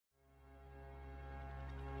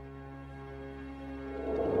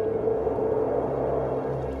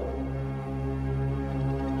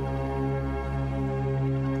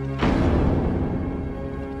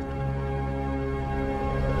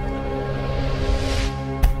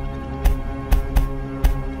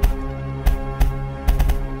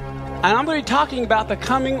And I'm going to be talking about the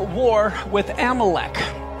coming war with Amalek.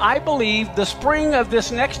 I believe the spring of this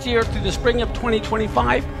next year through the spring of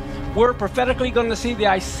 2025, we're prophetically going to see the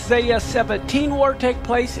Isaiah 17 war take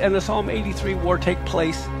place and the Psalm 83 war take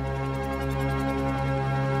place.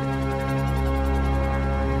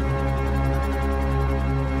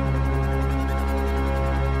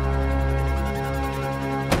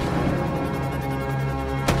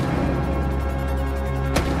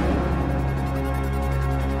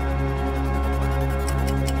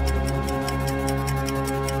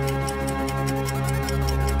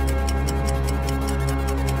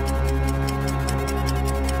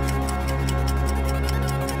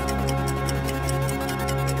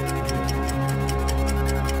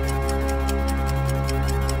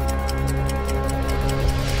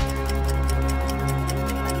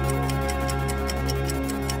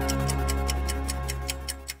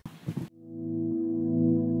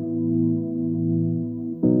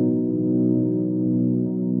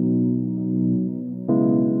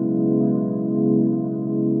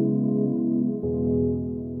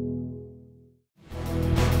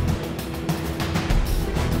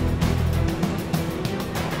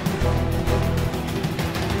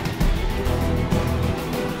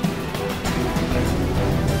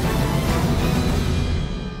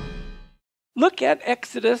 Look at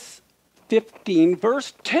Exodus 15,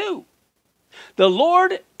 verse 2. The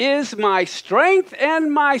Lord is my strength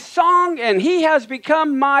and my song, and he has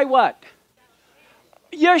become my what?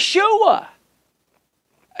 Yeshua.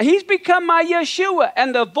 He's become my Yeshua.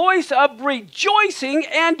 And the voice of rejoicing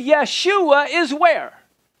and Yeshua is where?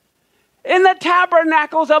 In the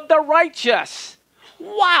tabernacles of the righteous.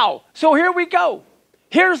 Wow. So here we go.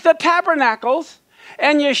 Here's the tabernacles.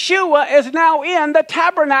 And Yeshua is now in the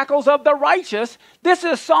tabernacles of the righteous. This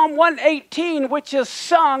is Psalm 118, which is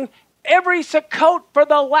sung every Sukkot for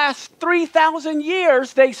the last 3,000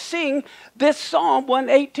 years. They sing this Psalm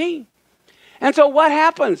 118. And so what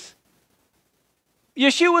happens?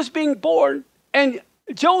 Yeshua is being born, and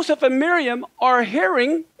Joseph and Miriam are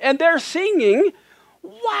hearing, and they're singing,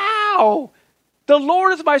 wow! The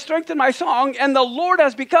Lord is my strength and my song, and the Lord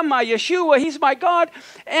has become my Yeshua. He's my God,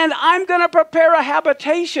 and I'm going to prepare a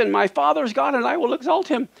habitation. My Father's God, and I will exalt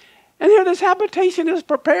him. And here this habitation is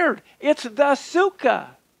prepared. It's the Sukkah.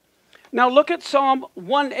 Now look at Psalm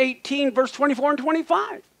 118, verse 24 and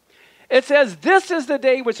 25. It says, this is the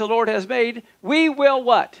day which the Lord has made. We will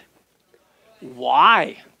what?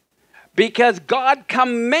 Why? Because God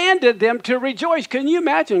commanded them to rejoice. Can you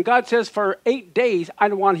imagine? God says for 8 days, I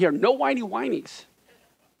don't want to hear no whiny whinies.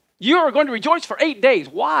 You are going to rejoice for 8 days.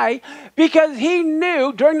 Why? Because he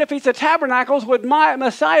knew during the Feast of Tabernacles when my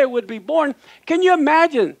Messiah would be born. Can you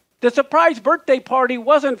imagine? The surprise birthday party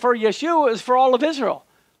wasn't for Yeshua, it was for all of Israel.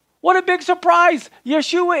 What a big surprise.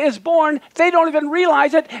 Yeshua is born. They don't even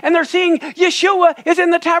realize it. And they're seeing Yeshua is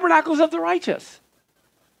in the tabernacles of the righteous.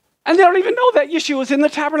 And they don't even know that Yeshua is in the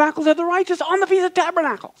tabernacles of the righteous on the Feast of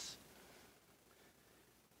Tabernacles.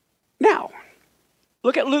 Now,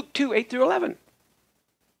 look at Luke 2, 8 through 11.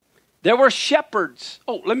 There were shepherds.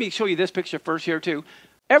 Oh, let me show you this picture first here too.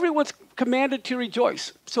 Everyone's commanded to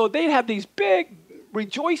rejoice. So they'd have these big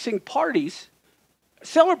rejoicing parties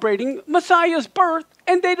celebrating Messiah's birth,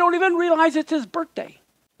 and they don't even realize it's his birthday.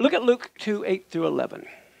 Look at Luke 2, 8 through 11.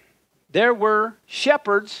 There were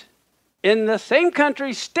shepherds in the same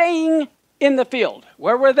country, staying in the field.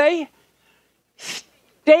 Where were they?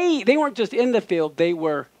 They weren't just in the field, they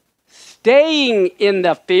were staying in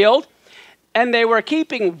the field. And they were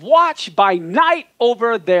keeping watch by night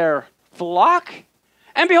over their flock.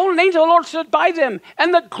 And behold, an angel of the Lord stood by them,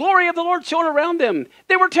 and the glory of the Lord shone around them.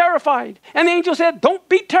 They were terrified. And the angel said, don't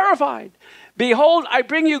be terrified. Behold, I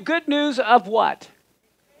bring you good news of what?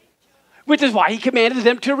 Which is why he commanded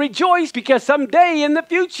them to rejoice, because someday in the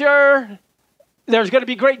future, there's going to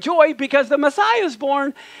be great joy because the Messiah is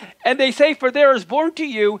born. And they say, for there is born to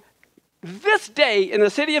you this day in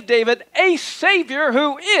the city of David a Savior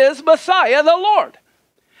who is Messiah the Lord.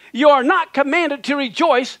 You are not commanded to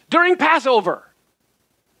rejoice during Passover.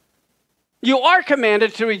 You are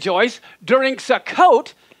commanded to rejoice during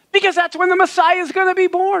Sukkot because that's when the Messiah is going to be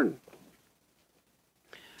born.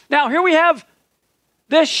 Now, here we have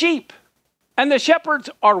the sheep. And the shepherds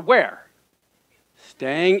are where?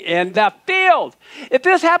 Staying in the field. If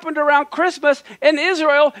this happened around Christmas in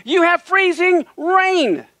Israel, you have freezing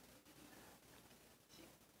rain.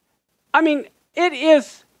 I mean, it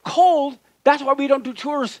is cold. That's why we don't do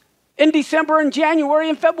tours in December and January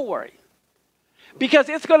and February. Because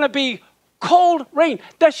it's going to be cold rain.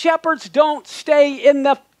 The shepherds don't stay in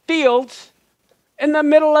the fields in the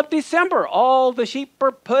middle of December. All the sheep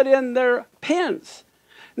are put in their pens.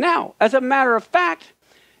 Now, as a matter of fact,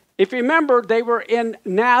 If you remember, they were in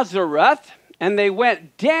Nazareth, and they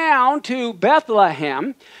went down to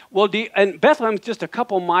Bethlehem. Well, and Bethlehem is just a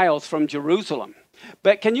couple miles from Jerusalem.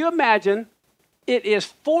 But can you imagine, it is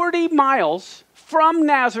 40 miles from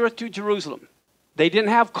Nazareth to Jerusalem. They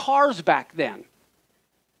didn't have cars back then.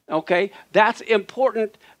 Okay, that's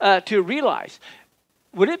important to realize.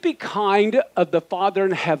 Would it be kind of the Father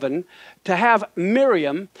in heaven to have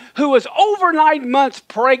Miriam, who was over 9 months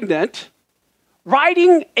pregnant,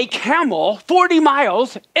 riding a camel 40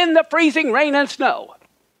 miles in the freezing rain and snow?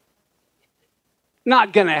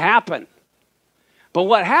 Not going to happen. But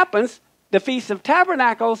what happens, the Feast of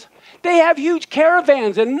Tabernacles, they have huge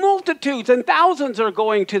caravans and multitudes and thousands are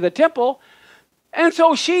going to the temple. And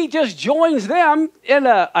so she just joins them in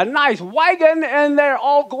a nice wagon, and they're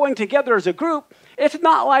all going together as a group. It's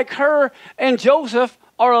not like her and Joseph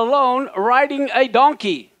are alone riding a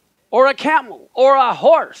donkey or a camel or a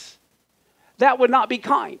horse. That would not be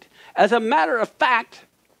kind. As a matter of fact,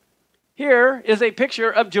 here is a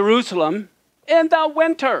picture of Jerusalem in the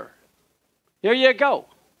winter. Here you go.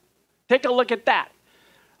 Take a look at that.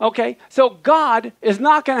 Okay, so God is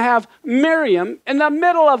not going to have Miriam in the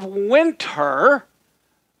middle of winter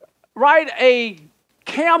ride a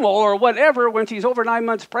camel or whatever when she's over 9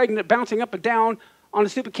 months pregnant, bouncing up and down on a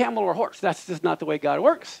stupid camel or horse. That's just not the way God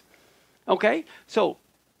works. Okay, so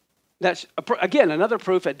that's, again, another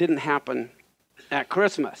proof it didn't happen at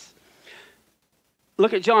Christmas.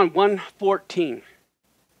 Look at John 1:14.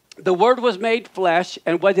 The Word was made flesh,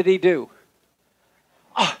 and what did he do?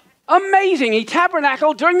 Oh, amazing. He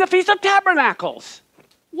tabernacled during the Feast of Tabernacles.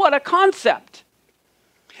 What a concept.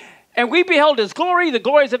 And we beheld his glory, the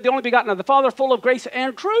glories of the only begotten of the Father, full of grace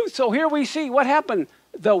and truth. So here we see what happened.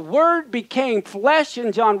 The Word became flesh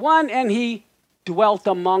in John 1, and he dwelt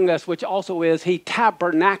among us, which also is he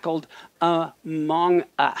tabernacled among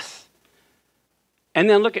us. And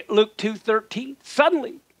then look at Luke 2:13.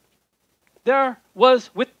 Suddenly, there was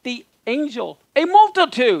with the angel a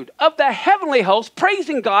multitude of the heavenly host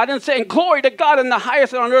praising God and saying, glory to God in the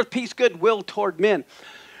highest, and on earth peace, goodwill toward men.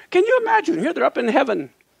 Can you imagine? Here they're up in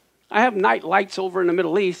heaven. I have night lights over in the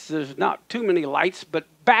Middle East. There's not too many lights, but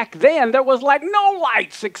back then there was like no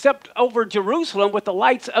lights except over Jerusalem with the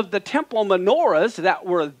lights of the temple menorahs that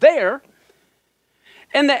were there.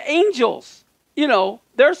 And the angels, you know,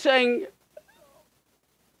 they're saying,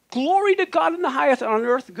 glory to God in the highest, and on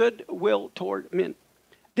earth goodwill toward men.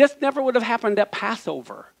 This never would have happened at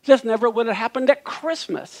Passover. This never would have happened at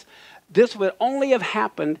Christmas. This would only have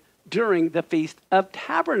happened during the Feast of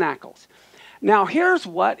Tabernacles. Now, here's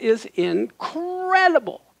what is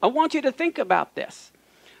incredible. I want you to think about this.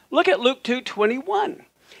 Look at Luke 2:21.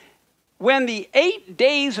 When the 8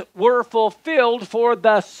 days were fulfilled for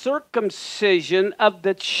the circumcision of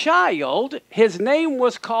the child, his name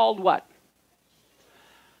was called what?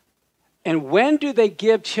 And when do they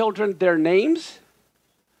give children their names?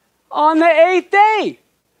 On the 8th day.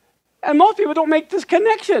 And most people don't make this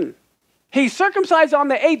connection. He's circumcised on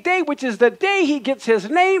the 8th day, which is the day he gets his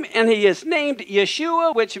name, and he is named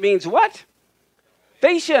Yeshua, which means what?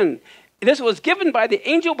 Salvation. This was given by the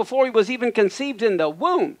angel before he was even conceived in the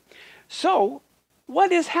womb. So,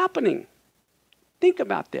 what is happening? Think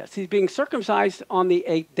about this. He's being circumcised on the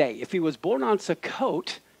 8th day. If he was born on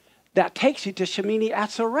Sukkot, that takes you to Shemini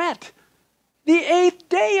Atzeret, the 8th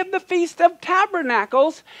day of the Feast of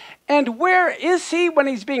Tabernacles. And where is he when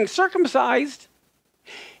he's being circumcised?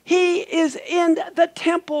 He is in the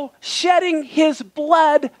temple shedding his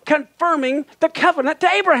blood, confirming the covenant to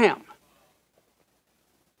Abraham.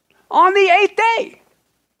 On the 8th day.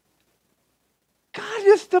 God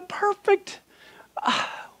is the perfect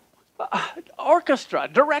orchestra,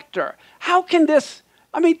 director. How can this,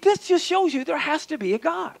 this just shows you there has to be a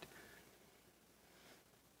God.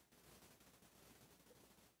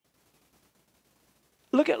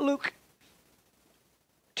 Look at Luke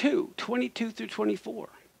 2:22 through 24.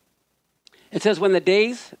 It says, when the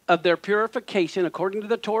days of their purification, according to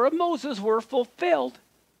the Torah of Moses, were fulfilled.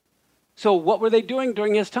 So what were they doing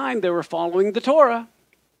during his time? They were following the Torah.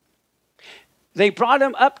 They brought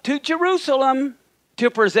him up to Jerusalem to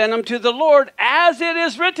present him to the Lord, as it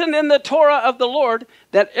is written in the Torah of the Lord,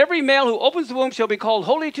 that every male who opens the womb shall be called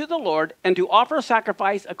holy to the Lord, and to offer a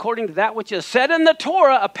sacrifice according to that which is said in the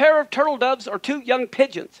Torah, a pair of turtle doves or 2 young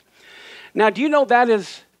pigeons. Now, do you know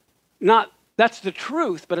that's the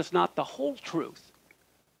truth, but it's not the whole truth.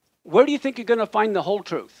 Where do you think you're going to find the whole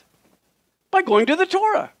truth? By going to the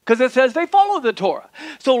Torah, because it says they follow the Torah.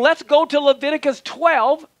 So let's go to Leviticus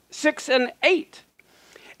 12:6 and 8.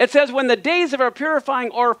 It says, when the days of her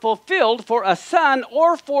purifying are fulfilled, for a son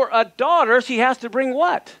or for a daughter, she has to bring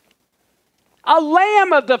what? A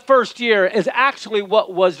lamb of the first year is actually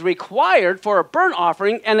what was required for a burnt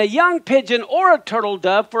offering, and a young pigeon or a turtle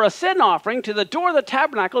dove for a sin offering to the door of the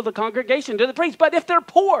tabernacle of the congregation to the priest. But if they're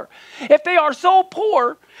poor, if they are so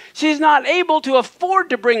poor, she's not able to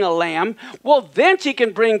afford to bring a lamb, well, then she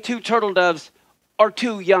can bring 2 turtle doves or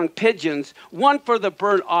 2 young pigeons, one for the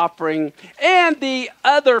burnt offering and the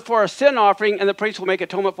other for a sin offering, and the priest will make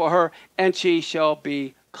atonement for her, and she shall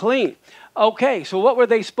be clean. Okay, so what were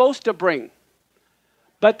they supposed to bring?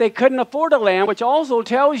 But they couldn't afford a lamb, which also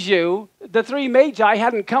tells you the 3 magi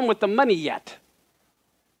hadn't come with the money yet.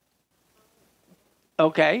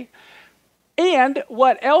 Okay? And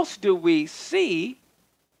what else do we see?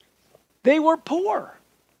 They were poor.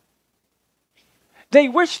 They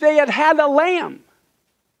wished they had had a lamb.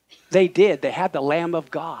 They did. They had the Lamb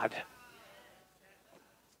of God.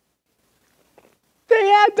 They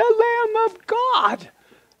had the Lamb of God.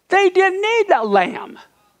 They didn't need a lamb.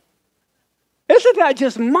 Isn't that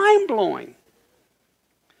just mind-blowing?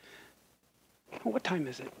 What time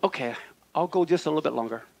is it? Okay, I'll go just a little bit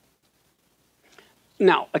longer.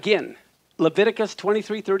 Now, again, Leviticus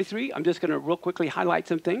 23:33. I'm just going to real quickly highlight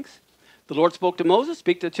some things. The Lord spoke to Moses,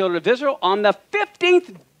 speak to the children of Israel. On the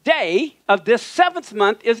 15th day of this 7th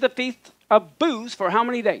month is the Feast of Booths for how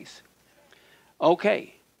many days?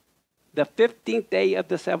 Okay, the 15th day of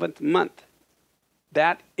the 7th month.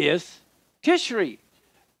 That is Tishri.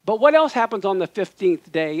 But what else happens on the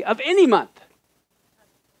 15th day of any month?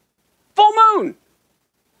 Full moon.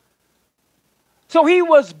 So he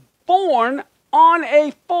was born on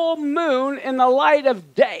a full moon in the light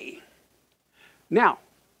of day. Now,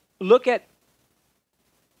 look at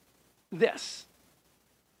this.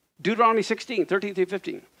 Deuteronomy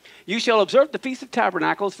 16:13-15. You shall observe the Feast of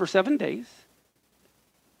Tabernacles for 7 days.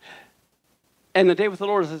 And the day with the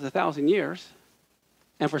Lord is 1,000 years.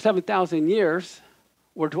 And for 7,000 years,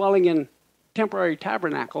 we're dwelling in temporary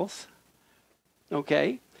tabernacles.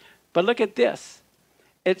 Okay? But look at this.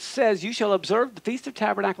 It says, you shall observe the Feast of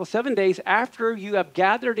Tabernacles 7 days after you have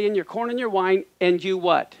gathered in your corn and your wine, and you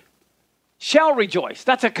what? Shall rejoice.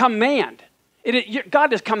 That's a command.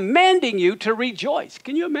 God is commanding you to rejoice.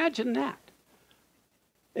 Can you imagine that?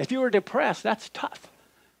 If you were depressed, that's tough.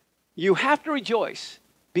 You have to rejoice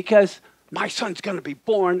because my son's going to be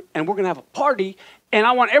born, and we're going to have a party, and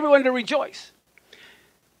I want everyone to rejoice.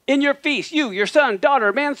 In your feast, you, your son,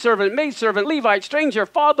 daughter, manservant, maidservant, Levite, stranger,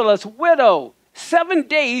 fatherless, widow, 7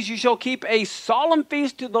 days you shall keep a solemn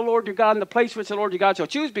feast to the Lord your God in the place which the Lord your God shall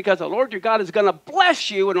choose, because the Lord your God is going to bless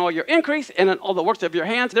you in all your increase and in all the works of your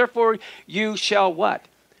hands. Therefore you shall what?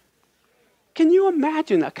 Can you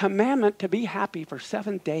imagine a commandment to be happy for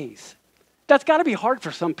 7 days? That's got to be hard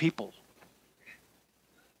for some people.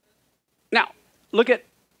 Now, look at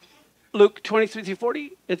Luke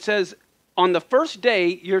 23:40. It says, on the first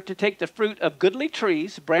day, you're to take the fruit of goodly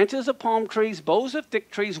trees, branches of palm trees, boughs of thick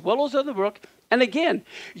trees, willows of the brook. And again,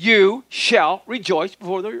 you shall rejoice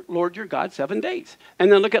before the Lord your God 7 days. And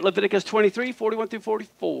then look at Leviticus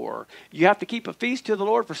 23:41-44. You have to keep a feast to the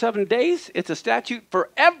Lord for 7 days. It's a statute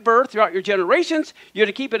forever throughout your generations. You're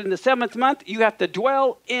to keep it in the 7th month. You have to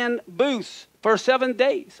dwell in booths for 7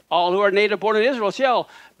 days. All who are native born in Israel shall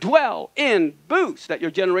dwell in booths, that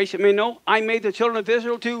your generation may know I made the children of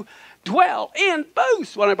Israel to dwell in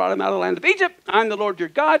booths when I brought them out of the land of Egypt. I'm the Lord your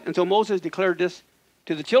God. And so Moses declared this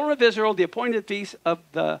to the children of Israel, the appointed feast of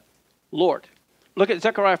the Lord. Look at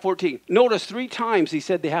Zechariah 14. Notice 3 times he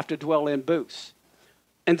said they have to dwell in booths.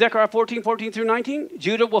 In Zechariah 14:14-19,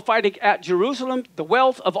 Judah will fight at Jerusalem. The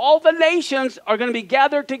wealth of all the nations are going to be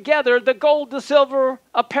gathered together, the gold, the silver,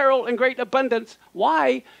 apparel in great abundance.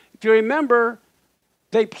 Why? If you remember,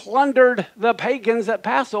 they plundered the pagans at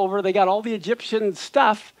Passover. They got all the Egyptian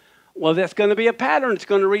stuff. Well, that's going to be a pattern. It's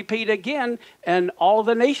going to repeat again, and all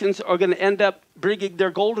the nations are going to end up bringing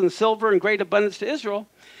their gold and silver in great abundance to Israel.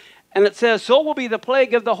 And it says, so will be the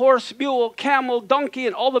plague of the horse, mule, camel, donkey,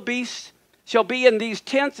 and all the beasts shall be in these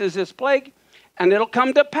tents as this plague. And it'll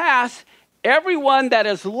come to pass, everyone that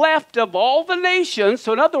is left of all the nations,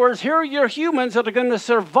 so in other words, here are your humans that are going to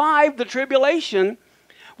survive the tribulation,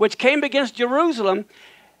 which came against Jerusalem,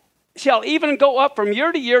 shall even go up from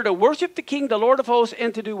year to year to worship the King, the Lord of hosts,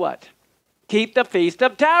 and to do what? Keep the Feast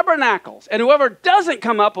of Tabernacles. And whoever doesn't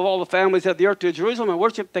come up of all the families of the earth to Jerusalem and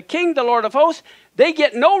worship the King, the Lord of hosts, they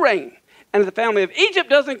get no rain. And if the family of Egypt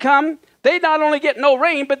doesn't come, they not only get no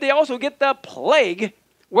rain, but they also get the plague,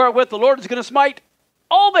 wherewith the Lord is going to smite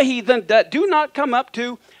all the heathen that do not come up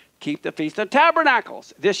to keep the Feast of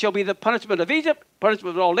Tabernacles. This shall be the punishment of Egypt,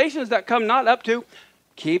 punishment of all nations that come not up to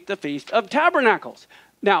keep the Feast of Tabernacles.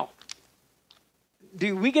 Now,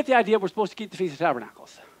 do we get the idea we're supposed to keep the Feast of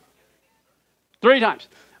Tabernacles? 3 times.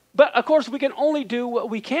 But, of course, we can only do what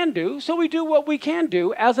we can do, so we do what we can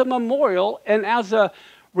do as a memorial and as a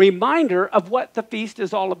reminder of what the feast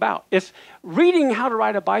is all about. It's reading how to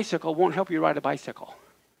ride a bicycle won't help you ride a bicycle.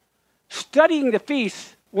 Studying the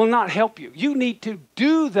feast will not help you. You need to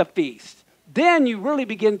do the feast. Then you really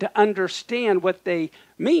begin to understand what they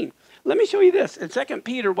mean. Let me show you this. In 2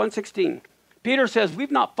 Peter 1:16, Peter says,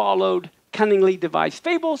 we've not followed cunningly devised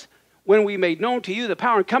fables when we made known to you the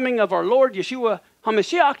power and coming of our Lord Yeshua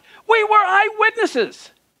HaMashiach. We were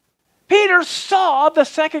eyewitnesses. Peter saw the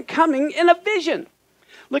second coming in a vision.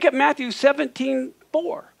 Look at Matthew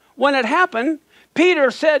 17:4. When it happened,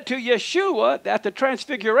 Peter said to Yeshua at the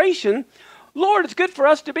transfiguration, Lord, it's good for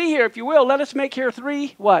us to be here. If you will, let us make here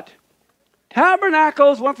 3, what?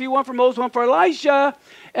 Tabernacles, one for you, one for Moses, one for Elijah.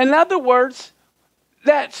 In other words,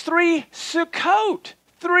 that's 3 Sukkot,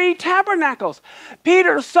 3 tabernacles.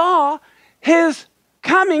 Peter saw his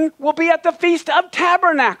coming will be at the Feast of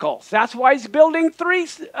Tabernacles. That's why he's building 3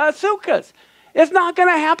 sukkahs. It's not going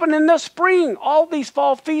to happen in the spring. All these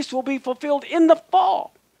fall feasts will be fulfilled in the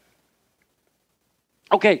fall.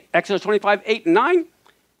 Okay, Exodus 25:8-9.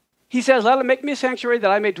 He says, let him make me a sanctuary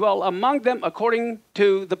that I may dwell among them according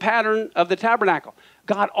to the pattern of the tabernacle.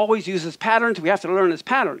 God always uses patterns. We have to learn his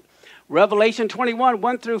pattern. Revelation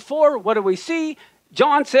 21:1-4, what do we see?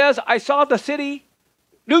 John says, I saw the city,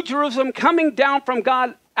 New Jerusalem, coming down from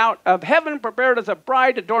God out of heaven, prepared as a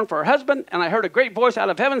bride adorned for her husband. And I heard a great voice out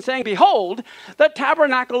of heaven saying, behold, the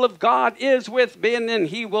tabernacle of God is with men, and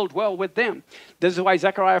he will dwell with them. This is why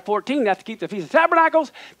Zechariah 14 has to keep the Feast of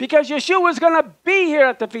Tabernacles, because Yeshua is going to be here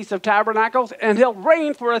at the Feast of Tabernacles, and he'll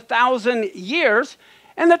reign for 1,000 years.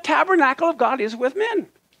 And the tabernacle of God is with men.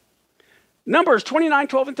 Numbers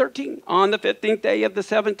 29:12-13. On the 15th day of the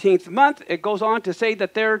 17th month, it goes on to say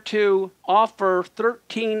that they're to offer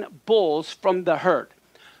 13 bulls from the herd.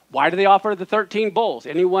 Why do they offer the 13 bulls?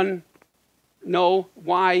 Anyone know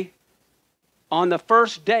why on the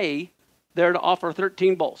first day they're to offer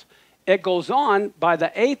 13 bulls? It goes on, by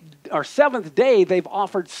the 8th or 7th day, they've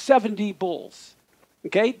offered 70 bulls.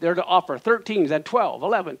 Okay, they're to offer 13, then 12,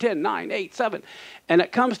 11, 10, 9, 8, 7. And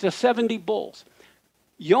it comes to 70 bulls.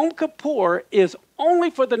 Yom Kippur is only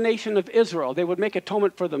for the nation of Israel. They would make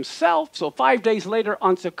atonement for themselves. So 5 days later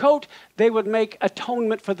on Sukkot, they would make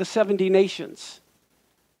atonement for the 70 nations.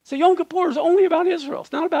 So Yom Kippur is only about Israel.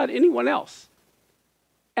 It's not about anyone else.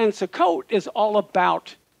 And Sukkot is all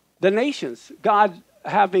about the nations. God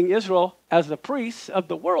having Israel as the priests of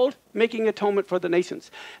the world, making atonement for the nations.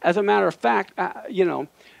 As a matter of fact,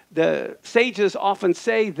 the sages often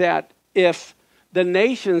say that if the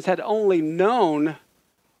nations had only known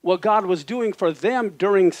what God was doing for them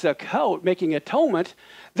during Sukkot, making atonement,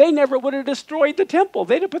 they never would have destroyed the temple.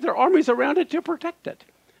 They'd have put their armies around it to protect it.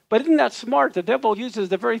 But isn't that smart? The devil uses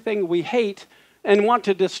the very thing we hate and want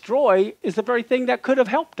to destroy is the very thing that could have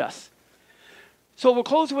helped us. So we'll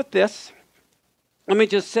close with this. Let me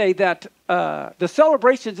just say that the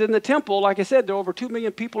celebrations in the temple, like I said, there are over 2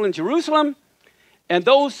 million people in Jerusalem. And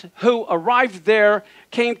those who arrived there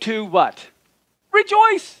came to what?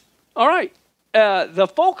 Rejoice. All right. The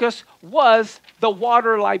focus was the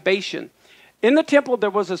water libation. In the temple,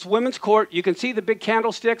 there was this women's court. You can see the big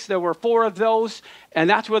candlesticks. There were 4 of those. And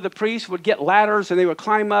that's where the priests would get ladders, and they would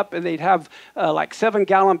climb up, and they'd have like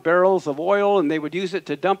 7-gallon barrels of oil, and they would use it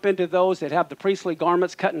to dump into those. They'd have the priestly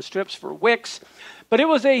garments cut in strips for wicks. But it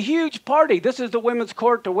was a huge party. This is the women's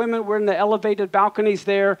court. The women were in the elevated balconies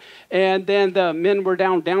there, and then the men were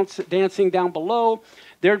down dancing down below.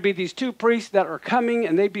 There'd be these 2 priests that are coming,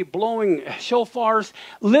 and they'd be blowing shofars.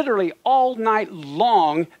 Literally all night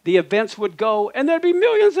long, the events would go, and there'd be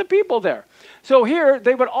millions of people there. So here,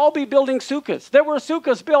 they would all be building sukkahs. There were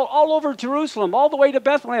sukkahs built all over Jerusalem, all the way to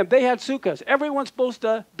Bethlehem. They had sukkahs. Everyone's supposed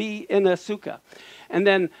to be in a sukkah. And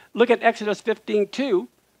then look at Exodus 15:2.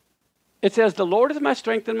 It says, the Lord is my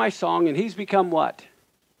strength and my song, and he's become what?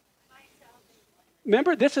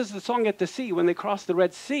 Remember, this is the song at the sea when they crossed the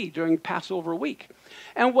Red Sea during Passover week.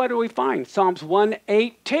 And what do we find? Psalms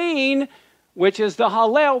 118, which is the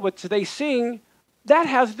Hallel, which they sing, that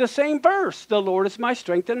has the same verse. The Lord is my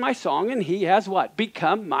strength and my song, and he has what?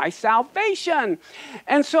 Become my salvation.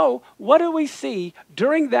 And so what do we see?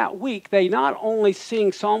 During that week, they not only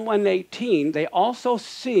sing Psalm 118, they also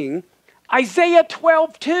sing Isaiah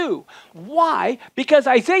 12:2. Why? Because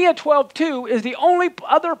Isaiah 12:2 is the only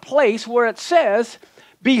other place where it says,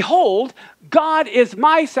 behold, God is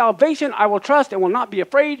my salvation. I will trust and will not be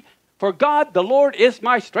afraid. For God, the Lord, is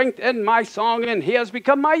my strength and my song, and he has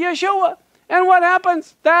become my Yeshua. And what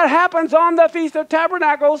happens? That happens on the Feast of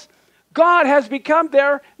Tabernacles. God has become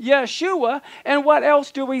their Yeshua. And what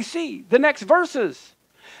else do we see? The next verses.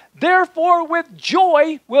 Therefore, with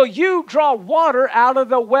joy will you draw water out of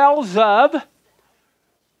the wells of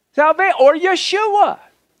salvation, or Yeshua.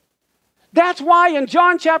 That's why in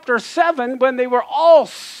John chapter 7, when they were all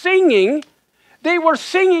singing,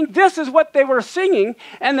 this is what they were singing.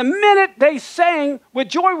 And the minute they sang, with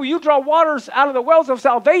joy will you draw waters out of the wells of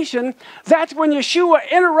salvation, that's when Yeshua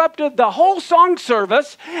interrupted the whole song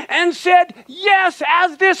service and said, yes,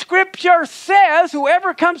 as this scripture says,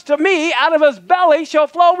 whoever comes to me, out of his belly shall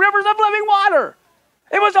flow rivers of living water.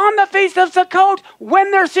 It was on the Feast of Sukkot when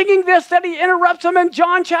they're singing this that he interrupts them in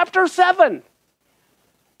John chapter 7.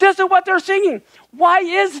 This is what they're singing. Why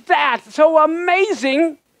is that so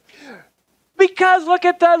amazing? Because look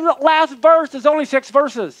at the last verse. There's only 6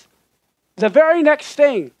 verses. The very next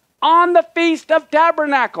thing. On the Feast of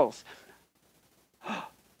Tabernacles.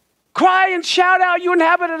 Cry and shout out, you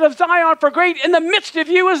inhabitant of Zion, for great in the midst of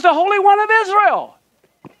you is the Holy One of Israel.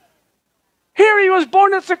 Here he was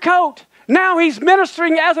born at Sukkot. Now he's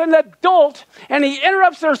ministering as an adult, and he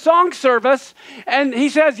interrupts their song service, and he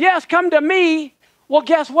says, yes, come to me. Well,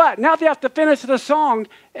 guess what? Now they have to finish the song,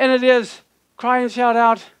 and it is, cry and shout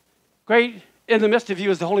out, great in the midst of you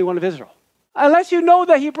is the Holy One of Israel. Unless you know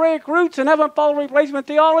the Hebraic roots and haven't followed replacement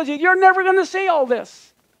theology, you're never going to see all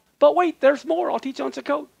this. But wait, there's more. I'll teach on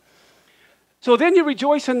Sukkot. So then you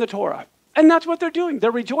rejoice in the Torah. And that's what they're doing.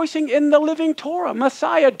 They're rejoicing in the living Torah,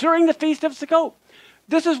 Messiah, during the Feast of Sukkot.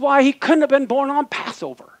 This is why he couldn't have been born on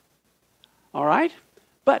Passover. All right?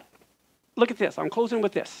 But look at this. I'm closing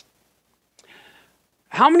with this.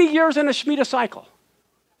 How many years in a Shemitah cycle?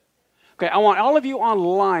 Okay, I want all of you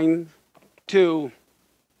online to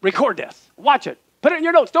record this. Watch it. Put it in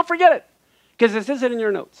your notes. Don't forget it, because this isn't in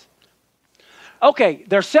your notes. Okay,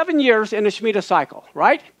 there's 7 years in a Shemitah cycle,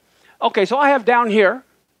 right? Okay, so I have down here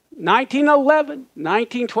 1911,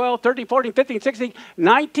 1912, 13, 14, 15, 16,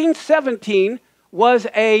 1917 was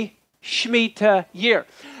a Shemitah year.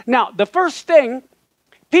 Now, the first thing,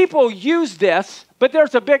 people use this, but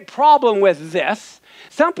there's a big problem with this.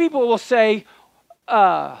 Some people will say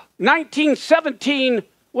 1917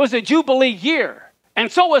 was a Jubilee year.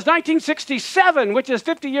 And so was 1967, which is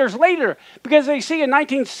 50 years later, because they see in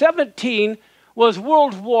 1917 was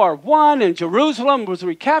World War I, and Jerusalem was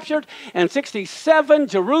recaptured, and 67,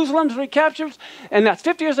 Jerusalem's recaptured, and that's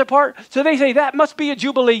 50 years apart. So they say that must be a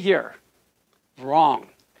Jubilee year. Wrong.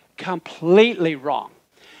 Completely wrong.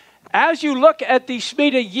 As you look at the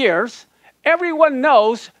Shemitah years, everyone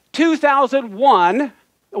knows 2001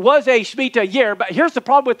 was a Shemitah year, but here's the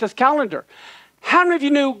problem with this calendar. How many of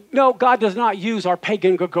you know God does not use our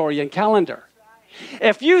pagan Gregorian calendar?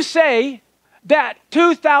 If you say that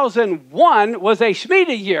 2001 was a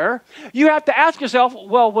Shemitah year, you have to ask yourself,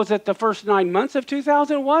 well, was it the first 9 months of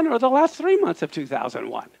 2001 or the last 3 months of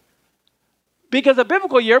 2001? Because the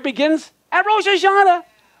biblical year begins at Rosh Hashanah,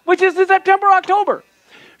 which is in September, October.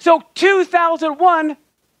 So 2001,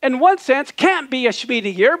 in one sense, can't be a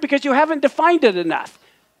Shemitah year because you haven't defined it enough.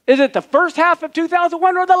 Is it the first half of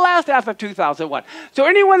 2001 or the last half of 2001? So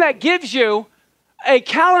anyone that gives you a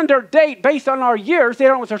calendar date based on our years, they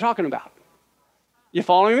don't know what they're talking about. You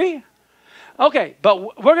following me? Okay,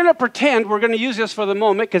 but we're going to pretend we're going to use this for the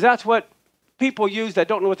moment because that's what people use that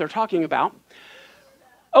don't know what they're talking about.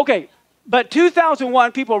 Okay, but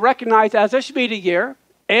 2001 people recognize as a Shemitah year,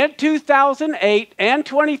 and 2008 and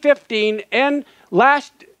 2015 and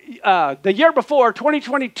the year before,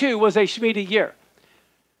 2022, was a Shemitah year.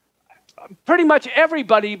 Pretty much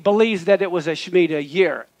everybody believes that it was a Shemitah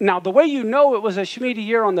year. Now, the way you know it was a Shemitah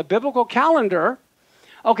year on the biblical calendar,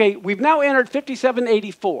 okay, we've now entered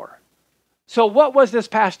 5784. So what was this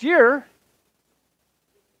past year?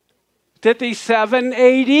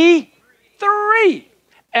 5783.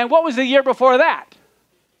 And what was the year before that?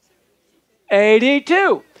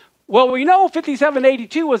 82. Well, we know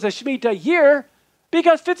 5782 was a Shemitah year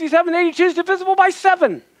because 5782 is divisible by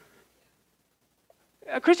 7.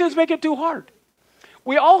 Christians make it too hard.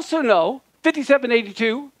 We also know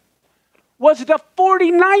 5782 was the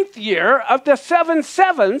 49th year of the 7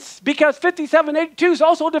 sevens because 5782 is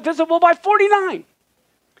also divisible by 49.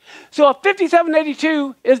 So if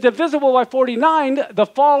 5782 is divisible by 49, the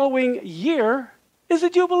following year is a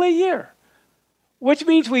Jubilee year, which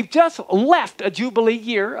means we've just left a Jubilee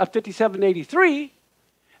year of 5783,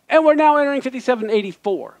 and we're now entering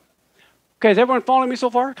 5784. Okay, is everyone following me so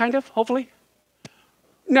far, kind of, hopefully?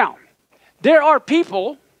 Now, there are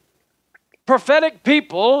people, prophetic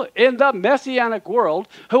people in the Messianic world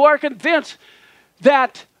who are convinced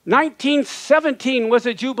that 1917 was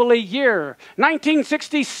a Jubilee year.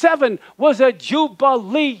 1967 was a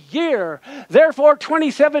Jubilee year. Therefore,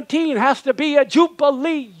 2017 has to be a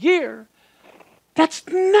Jubilee year. That's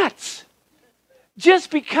nuts.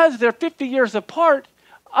 just because they're 50 years apart,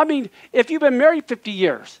 I mean, if you've been married 50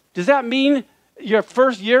 years, does that mean your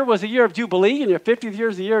first year was a year of Jubilee and your 50th year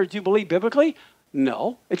is a year of Jubilee biblically?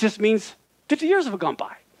 No, it just means 50 years have gone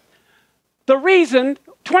by. The reason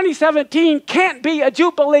 2017 can't be a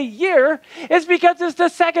Jubilee year is because it's the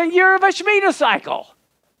second year of a Shemitah cycle.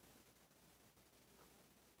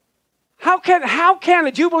 How can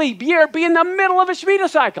a Jubilee year be in the middle of a Shemitah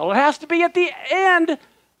cycle? It has to be at the end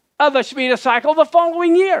of a Shemitah cycle the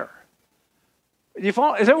following year. Is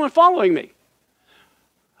everyone following me?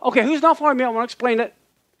 Okay, who's not following me? I want to explain it.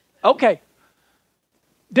 Okay.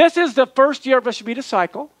 This is the first year of a Shemitah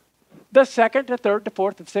cycle, the second, the third, the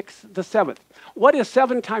fourth, the sixth, the seventh. What is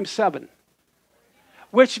 7 times 7?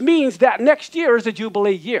 Which means that next year is a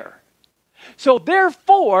Jubilee year. So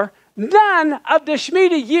therefore, none of the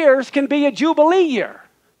Shemitah years can be a Jubilee year.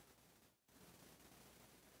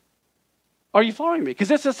 Are you following me?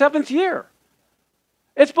 Because it's the 7th year.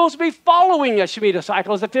 It's supposed to be following a Shemitah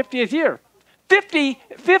cycle as the 50th year. 50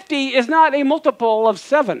 is not a multiple of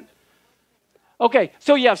 7. Okay,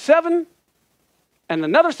 so you have 7, and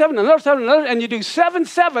another 7, another 7, another, and you do 7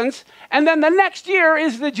 sevens, and then the next year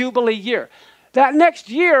is the Jubilee year. That next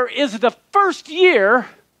year is the first year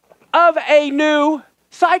of a new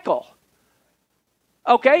cycle.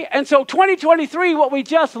 Okay, and so 2023, what we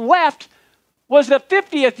just left, was the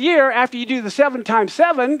 50th year after you do the 7 times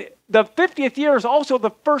 7. The 50th year is also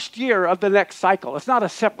the first year of the next cycle. It's not a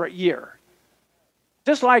separate year.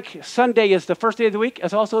 Just like Sunday is the first day of the week,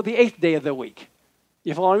 it's also the 8th day of the week.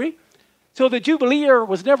 You follow me? So the Jubilee year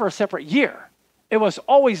was never a separate year. It was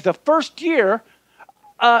always the first year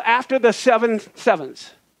after the 7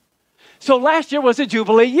 sevens. So last year was a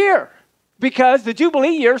Jubilee year because the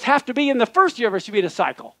Jubilee years have to be in the first year of a Shemitah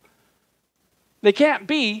cycle. They can't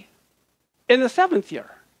be in the 7th year.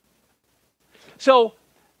 So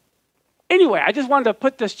anyway, I just wanted to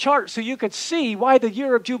put this chart so you could see why the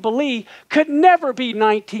year of Jubilee could never be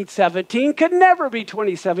 1917, could never be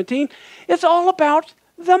 2017. It's all about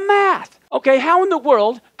the math. Okay, how in the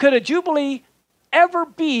world could a Jubilee ever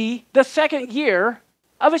be the second year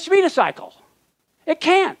of a Shemitah cycle? It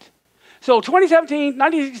can't. So 2017,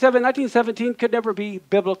 1967, 1917 could never be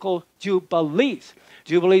biblical Jubilees.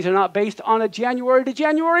 Jubilees are not based on a January to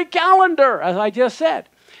January calendar, as I just said.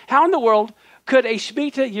 How in the world could a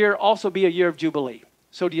Shemitah year also be a year of Jubilee?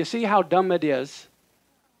 So do you see how dumb it is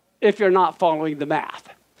if you're not following the math?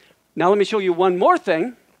 Now let me show you one more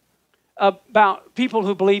thing about people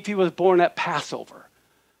who believe he was born at Passover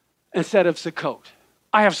instead of Sukkot.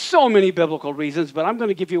 I have so many biblical reasons, but I'm going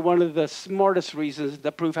to give you one of the smartest reasons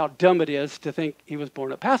that prove how dumb it is to think he was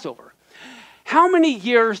born at Passover. How many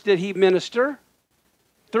years did he minister?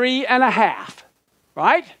 3.5,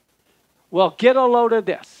 right? Well, get a load of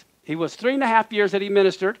this. He was 3.5 years that he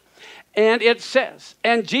ministered, and it says,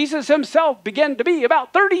 and Jesus himself began to be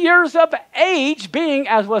about 30 years of age, being,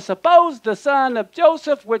 as was supposed, the son of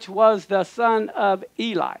Joseph, which was the son of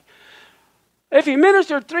Eli. If he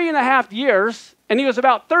ministered 3.5 years, and he was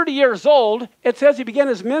about 30 years old, it says he began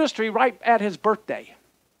his ministry right at his birthday.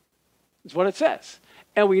 That's what it says.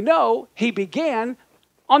 And we know he began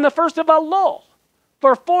on the first of Elul.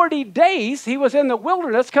 For 40 days, he was in the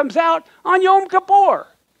wilderness, comes out on Yom Kippur.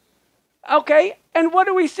 Okay, and what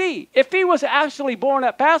do we see? If he was actually born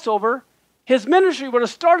at Passover, his ministry would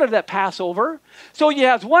have started at Passover. So he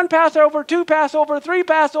has 1 Passover, 2 Passover, 3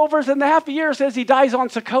 Passovers, and the half a year says he dies on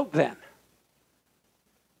Sukkot then.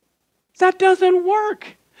 That doesn't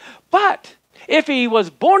work. But if he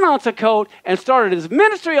was born on Sukkot and started his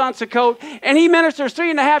ministry on Sukkot, and he ministers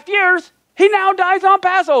 3.5 years, he now dies on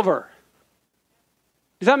Passover.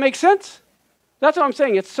 Does that make sense? That's what I'm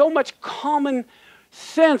saying. It's so much common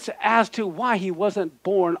sense as to why he wasn't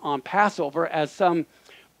born on Passover, as some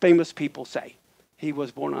famous people say. He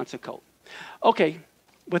was born on Sukkot. Okay,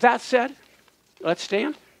 with that said, let's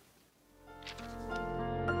stand.